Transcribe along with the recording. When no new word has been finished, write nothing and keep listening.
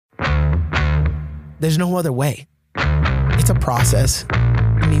There's no other way. It's a process.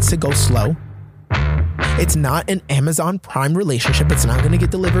 It needs to go slow. It's not an Amazon Prime relationship. It's not going to get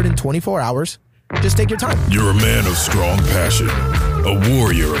delivered in 24 hours. Just take your time. You're a man of strong passion, a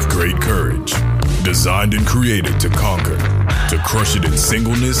warrior of great courage, designed and created to conquer, to crush it in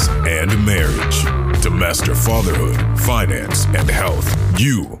singleness and marriage, to master fatherhood, finance, and health.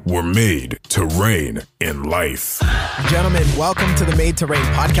 You were made to reign in life. Gentlemen, welcome to the Made to Reign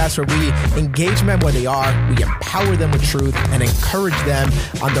podcast, where we engage men where they are, we empower them with truth, and encourage them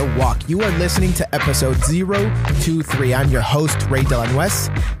on their walk. You are listening to episode 023. I'm your host, Ray Delanuez.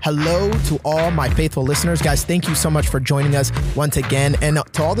 Hello to all my faithful listeners. Guys, thank you so much for joining us once again. And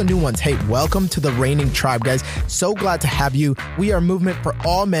to all the new ones, hey, welcome to the reigning tribe, guys. So glad to have you. We are a movement for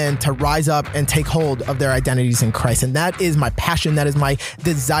all men to rise up and take hold of their identities in Christ. And that is my passion. That is my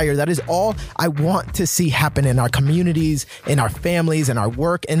desire. That is all I want to see happen in our communities, in our families, in our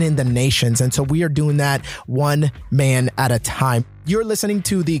work, and in the nations. And so we are doing that one man at a time. You're listening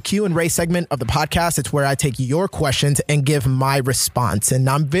to the Q&Ray segment of the podcast. It's where I take your questions and give my response. And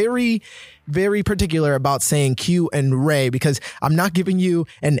I'm very particular about saying Q&Ray because I'm not giving you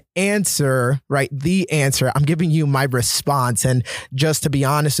an answer, right? The answer. I'm giving you my response. And just to be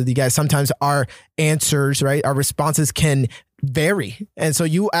honest with you guys, sometimes our answers, right? Our responses can vary. And so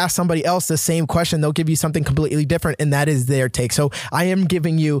you ask somebody else the same question, they'll give you something completely different, and that is their take. So I am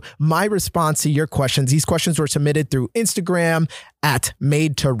giving you my response to your questions. These questions were submitted through Instagram at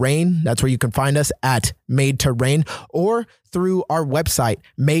Made to Reign. That's where you can find us, at Made to Reign, or through our website,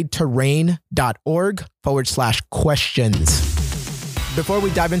 madetoreign.org/questions. Before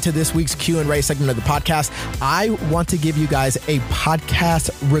we dive into this week's Q&Ray segment of the podcast, I want to give you guys a podcast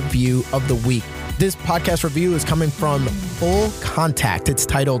review of the week. This podcast review is coming from Full Contact. It's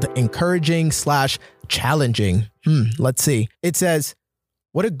titled Encouraging/Challenging. Let's see. It says,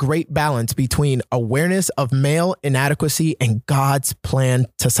 what a great balance between awareness of male inadequacy and God's plan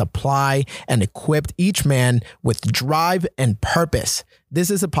to supply and equip each man with drive and purpose.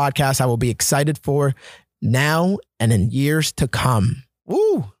 This is a podcast I will be excited for now and in years to come.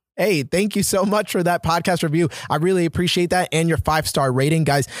 Woo! Hey, thank you so much for that podcast review. I really appreciate that, and your 5-star rating.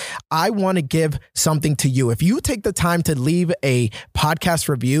 Guys, I want to give something to you. If you take the time to leave a podcast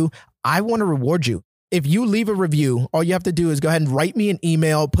review, I want to reward you. If you leave a review, all you have to do is go ahead and write me an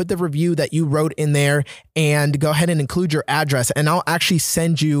email, put the review that you wrote in there, and go ahead and include your address, and I'll actually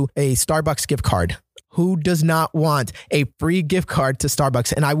send you a Starbucks gift card. Who does not want a free gift card to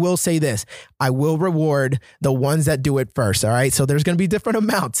Starbucks? And I will say this, I will reward the ones that do it first. All right. So there's going to be different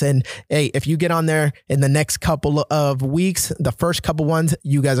amounts. And hey, if you get on there in the next couple of weeks, the first couple ones,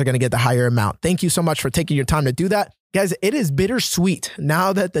 you guys are going to get the higher amount. Thank you so much for taking your time to do that. Guys, it is bittersweet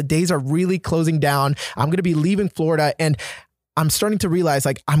now that the days are really closing down. I'm going to be leaving Florida, and I'm starting to realize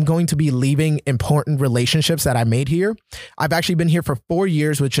I'm going to be leaving important relationships that I made here. I've actually been here for 4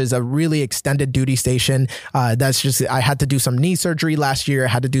 years, which is a really extended duty station. I had to do some knee surgery last year. I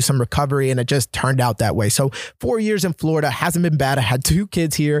had to do some recovery, and it just turned out that way. So 4 years in Florida hasn't been bad. I had 2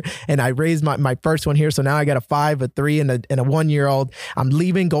 kids here, and I raised my first one here. So now I got a 5, a 3, and a 1-year-old. I'm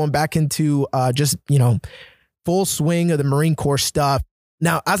leaving, going back into full swing of the Marine Corps stuff.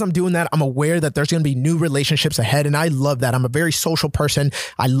 Now, as I'm doing that, I'm aware that there's going to be new relationships ahead, and I love that. I'm a very social person.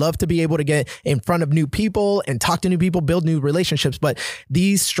 I love to be able to get in front of new people and talk to new people, build new relationships. But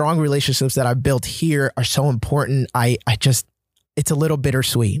these strong relationships that I've built here are so important. It's a little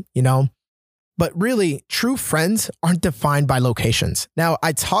bittersweet, But really, true friends aren't defined by locations. Now,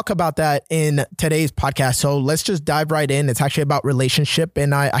 I talk about that in today's podcast, so let's just dive right in. It's actually about relationship,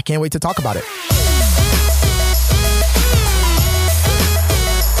 and I can't wait to talk about it.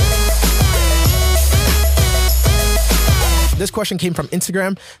 This question came from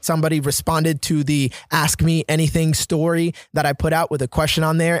Instagram. Somebody responded to the Ask Me Anything story that I put out with a question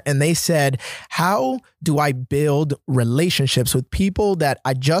on there. And they said, how do I build relationships with people that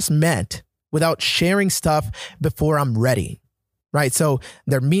I just met without sharing stuff before I'm ready? Right. So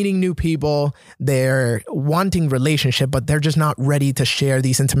they're meeting new people, they're wanting relationship, but they're just not ready to share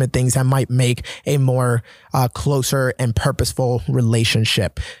these intimate things that might make a more closer and purposeful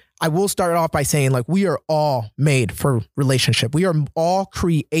relationship. I will start off by saying, we are all made for relationship. We are all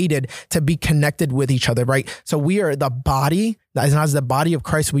created to be connected with each other, right? So we are the body, as the body of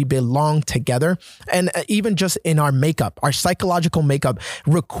Christ, we belong together. And even just in our makeup, our psychological makeup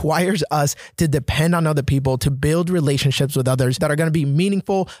requires us to depend on other people to build relationships with others that are going to be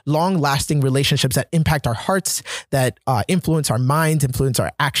meaningful, long-lasting relationships that impact our hearts, that influence our minds, influence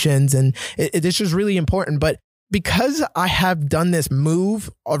our actions. And it's just really important. But because I have done this move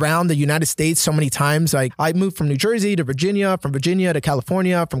around the United States so many times, like I moved from New Jersey to Virginia, from Virginia to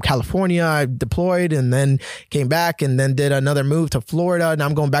California, from California, I deployed and then came back and then did another move to Florida. Now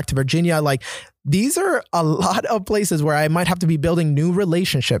I'm going back to Virginia. Like these are a lot of places where I might have to be building new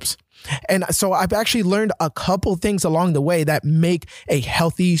relationships. And so I've actually learned a couple things along the way that make a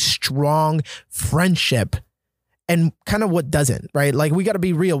healthy, strong friendship and kind of what doesn't, right? Like we got to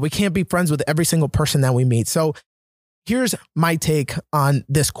be real. We can't be friends with every single person that we meet. So here's my take on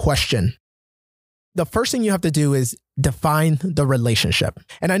this question. The first thing you have to do is define the relationship.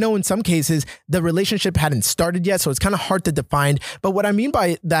 And I know in some cases, the relationship hadn't started yet, so it's kind of hard to define. But what I mean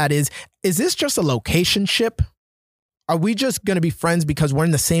by that is this just a location ship? Are we just going to be friends because we're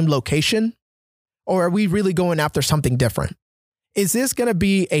in the same location? Or are we really going after something different? Is this going to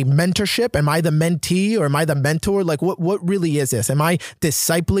be a mentorship? Am I the mentee or am I the mentor? Like what really is this? Am I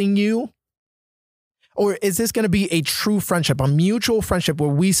discipling you? Or is this going to be a true friendship, a mutual friendship where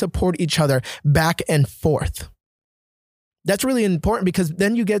we support each other back and forth? That's really important because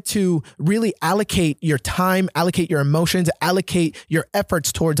then you get to really allocate your time, allocate your emotions, allocate your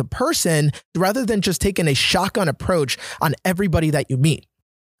efforts towards a person rather than just taking a shotgun approach on everybody that you meet.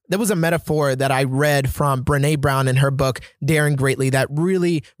 There was a metaphor that I read from Brené Brown in her book, Daring Greatly, that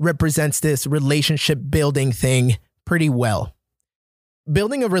really represents this relationship building thing pretty well.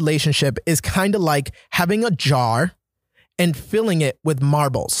 Building a relationship is kind of like having a jar and filling it with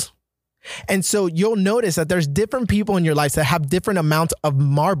marbles. And so you'll notice that there's different people in your life that have different amounts of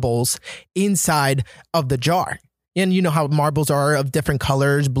marbles inside of the jar. And you know how marbles are of different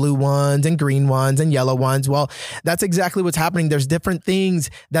colors, blue ones and green ones and yellow ones. Well, that's exactly what's happening. There's different things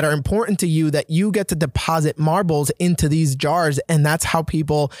that are important to you that you get to deposit marbles into these jars. And that's how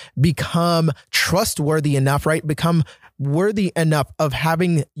people become trustworthy enough, right? Become worthy enough of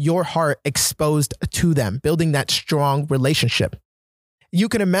having your heart exposed to them, building that strong relationship. You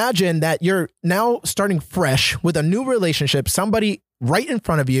can imagine that you're now starting fresh with a new relationship. Somebody right in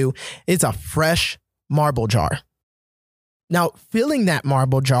front of you is a fresh marble jar. Now, filling that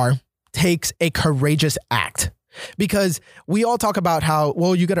marble jar takes a courageous act because we all talk about how,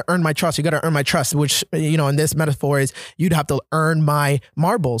 well, you got to earn my trust. You got to earn my trust, which, you know, in this metaphor is you'd have to earn my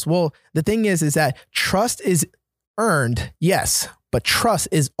marbles. Well, the thing is that trust is earned, yes, but trust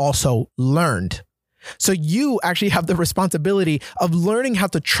is also learned. So you actually have the responsibility of learning how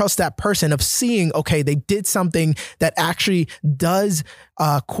to trust that person, of seeing, okay, they did something that actually does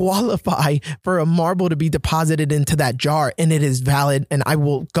qualify for a marble to be deposited into that jar, and it is valid. And I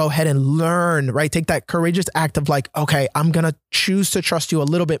will go ahead and learn, right? Take that courageous act of like, okay, I'm going to choose to trust you a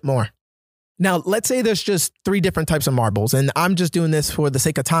little bit more. Now, let's say there's just 3 different types of marbles, and I'm just doing this for the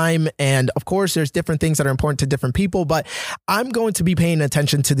sake of time. And of course, there's different things that are important to different people, but I'm going to be paying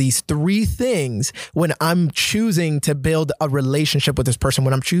attention to these 3 things when I'm choosing to build a relationship with this person,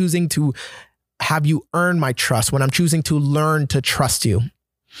 when I'm choosing to have you earn my trust, when I'm choosing to learn to trust you.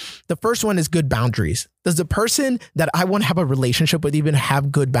 The first one is good boundaries. Does the person that I want to have a relationship with even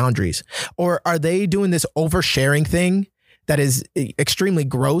have good boundaries? Or are they doing this oversharing thing that is extremely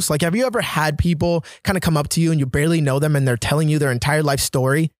gross? Like, have you ever had people kind of come up to you and you barely know them and they're telling you their entire life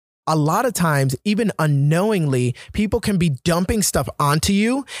story? A lot of times, even unknowingly, people can be dumping stuff onto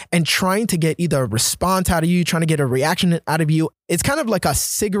you and trying to get either a response out of you, trying to get a reaction out of you. It's kind of like a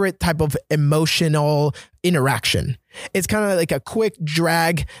cigarette type of emotional interaction. It's kind of like a quick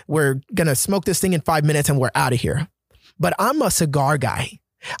drag. We're going to smoke this thing in 5 minutes and we're out of here. But I'm a cigar guy.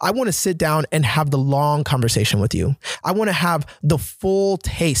 I want to sit down and have the long conversation with you. I want to have the full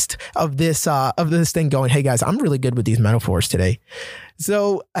taste of this thing going, hey guys, I'm really good with these metaphors today.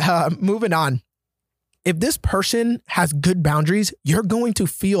 So moving on. If this person has good boundaries, you're going to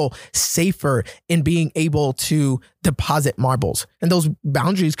feel safer in being able to deposit marbles. And those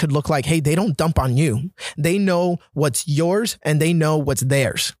boundaries could look like, hey, they don't dump on you. They know what's yours and they know what's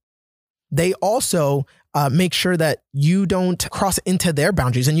theirs. They also make sure that you don't cross into their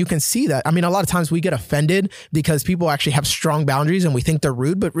boundaries. And you can see that. I mean, a lot of times we get offended because people actually have strong boundaries and we think they're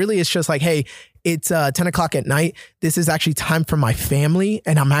rude, but really it's just like, hey, it's 10 o'clock at night. This is actually time for my family.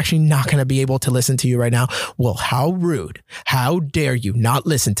 And I'm actually not going to be able to listen to you right now. Well, how rude. How dare you not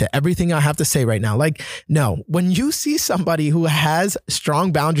listen to everything I have to say right now? Like, no, when you see somebody who has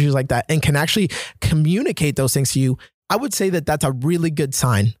strong boundaries like that and can actually communicate those things to you, I would say that that's a really good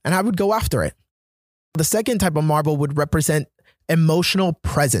sign and I would go after it. The second type of marble would represent emotional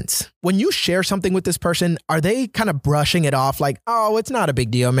presence. When you share something with this person, are they kind of brushing it off like, oh, it's not a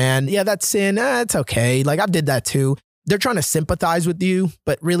big deal, man. Yeah, that's sin. It's okay. Like I did that too. They're trying to sympathize with you,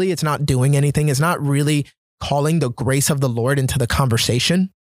 but really it's not doing anything. It's not really calling the grace of the Lord into the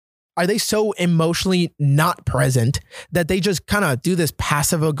conversation. Are they so emotionally not present that they just kind of do this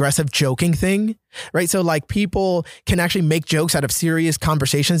passive aggressive joking thing, right? So like people can actually make jokes out of serious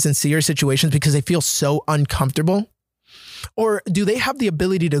conversations and serious situations because they feel so uncomfortable? Or do they have the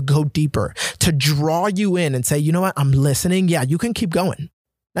ability to go deeper, to draw you in and say, you know what, I'm listening. Yeah, you can keep going.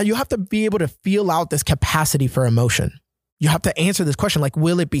 Now you have to be able to feel out this capacity for emotion. You have to answer this question, like,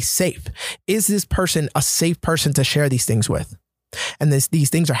 will it be safe? Is this person a safe person to share these things with? And these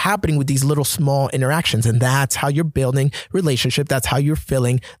things are happening with these little small interactions. And that's how you're building relationship. That's how you're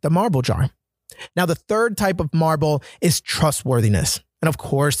filling the marble jar. Now, the third type of marble is trustworthiness. And of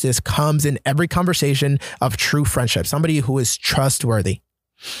course, this comes in every conversation of true friendship, somebody who is trustworthy.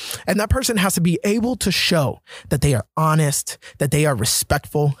 And that person has to be able to show that they are honest, that they are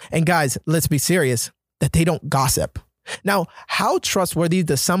respectful. And guys, let's be serious, that they don't gossip. Now, how trustworthy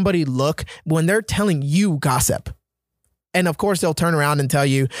does somebody look when they're telling you gossip? And of course, they'll turn around and tell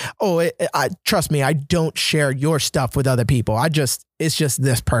you, oh, trust me, I don't share your stuff with other people. It's just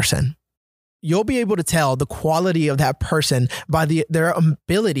this person. You'll be able to tell the quality of that person by their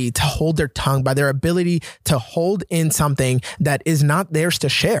ability to hold their tongue, by their ability to hold in something that is not theirs to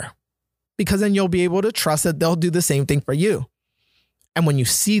share. Because then you'll be able to trust that they'll do the same thing for you. And when you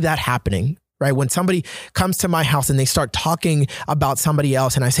see that happening, right? When somebody comes to my house and they start talking about somebody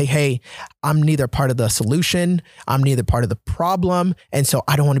else and I say, hey, I'm neither part of the solution, I'm neither part of the problem. And so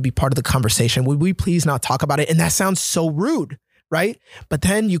I don't want to be part of the conversation. Would we please not talk about it? And that sounds so rude, right? But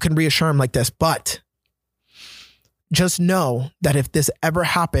then you can reassure them like this, but just know that if this ever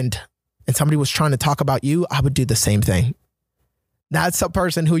happened and somebody was trying to talk about you, I would do the same thing. That's a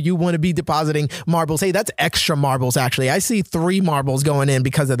person who you want to be depositing marbles. Hey, that's extra marbles, actually. I see 3 marbles going in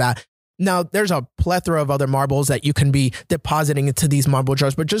because of that. Now, there's a plethora of other marbles that you can be depositing into these marble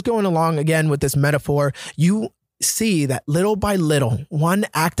jars, but just going along again with this metaphor, you see that little by little, one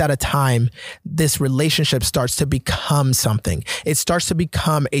act at a time, this relationship starts to become something. It starts to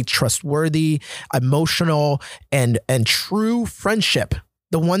become a trustworthy, emotional, and true friendship,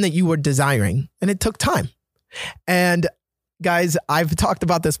 the one that you were desiring. And it took time. And guys, I've talked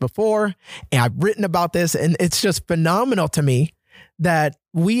about this before and I've written about this, and it's just phenomenal to me that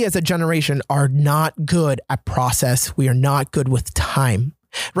we as a generation are not good at process. We are not good with time,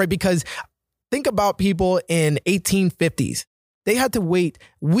 right? Because think about people in 1850s. They had to wait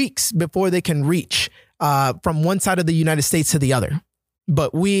weeks before they can reach from one side of the United States to the other.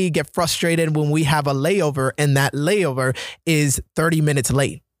 But we get frustrated when we have a layover and that layover is 30 minutes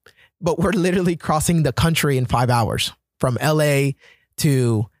late. But we're literally crossing the country in 5 hours from LA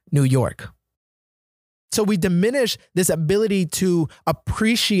to New York. So we diminish this ability to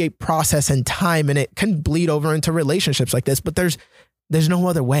appreciate process and time, and it can bleed over into relationships like this, but there's no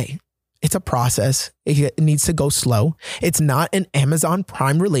other way. It's a process. It needs to go slow. It's not an Amazon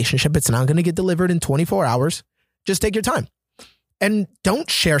Prime relationship. It's not going to get delivered in 24 hours. Just take your time. And don't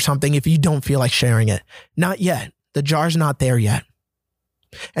share something if you don't feel like sharing it. Not yet. The jar's not there yet.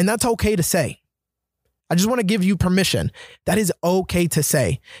 And that's okay to say. I just want to give you permission. That is okay to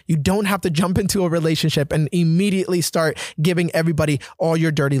say. You don't have to jump into a relationship and immediately start giving everybody all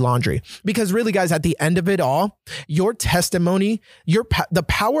your dirty laundry. Because really, guys, at the end of it all, your testimony, the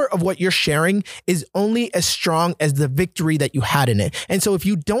power of what you're sharing is only as strong as the victory that you had in it. And so if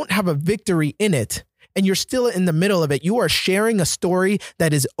you don't have a victory in it, and you're still in the middle of it, you are sharing a story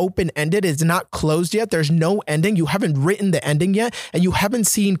that is open-ended. It's not closed yet. There's no ending. You haven't written the ending yet, and you haven't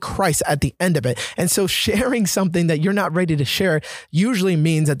seen Christ at the end of it. And so sharing something that you're not ready to share usually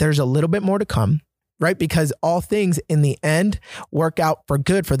means that there's a little bit more to come, right? Because all things in the end work out for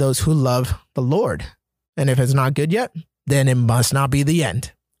good for those who love the Lord. And if it's not good yet, then it must not be the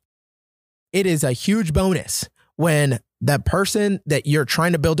end. It is a huge bonus when that person that you're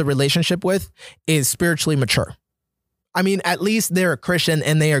trying to build a relationship with is spiritually mature. I mean, at least they're a Christian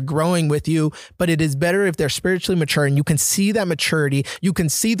and they are growing with you, but it is better if they're spiritually mature and you can see that maturity. You can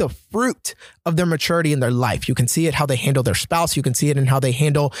see the fruit of their maturity in their life. You can see it how they handle their spouse. You can see it in how they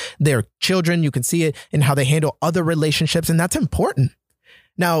handle their children. You can see it in how they handle other relationships. And that's important.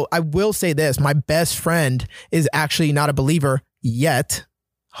 Now, I will say this. My best friend is actually not a believer yet.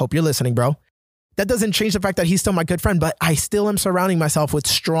 Hope you're listening, bro. That doesn't change the fact that he's still my good friend, but I still am surrounding myself with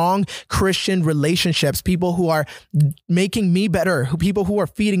strong Christian relationships, people who are making me better, people who are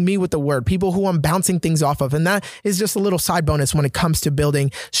feeding me with the word, people who I'm bouncing things off of. And that is just a little side bonus when it comes to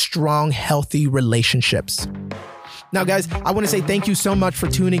building strong, healthy relationships. Now, guys, I want to say thank you so much for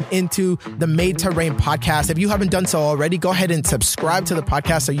tuning into the Made to Reign podcast. If you haven't done so already, go ahead and subscribe to the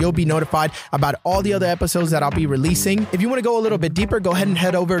podcast so you'll be notified about all the other episodes that I'll be releasing. If you want to go a little bit deeper, go ahead and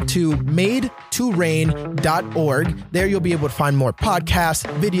head over to madetoreign.org. There you'll be able to find more podcasts,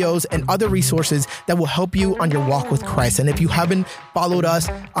 videos, and other resources that will help you on your walk with Christ. And if you haven't followed us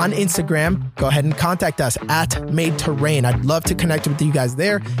on Instagram, go ahead and contact us at Made to Reign. I'd love to connect with you guys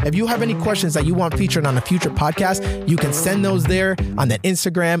there. If you have any questions that you want featured on a future podcast, you can send those there on the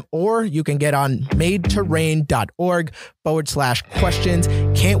Instagram, or you can get on madetoreign.org/questions.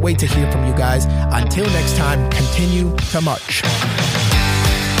 Can't wait to hear from you guys. Until next time, continue to march.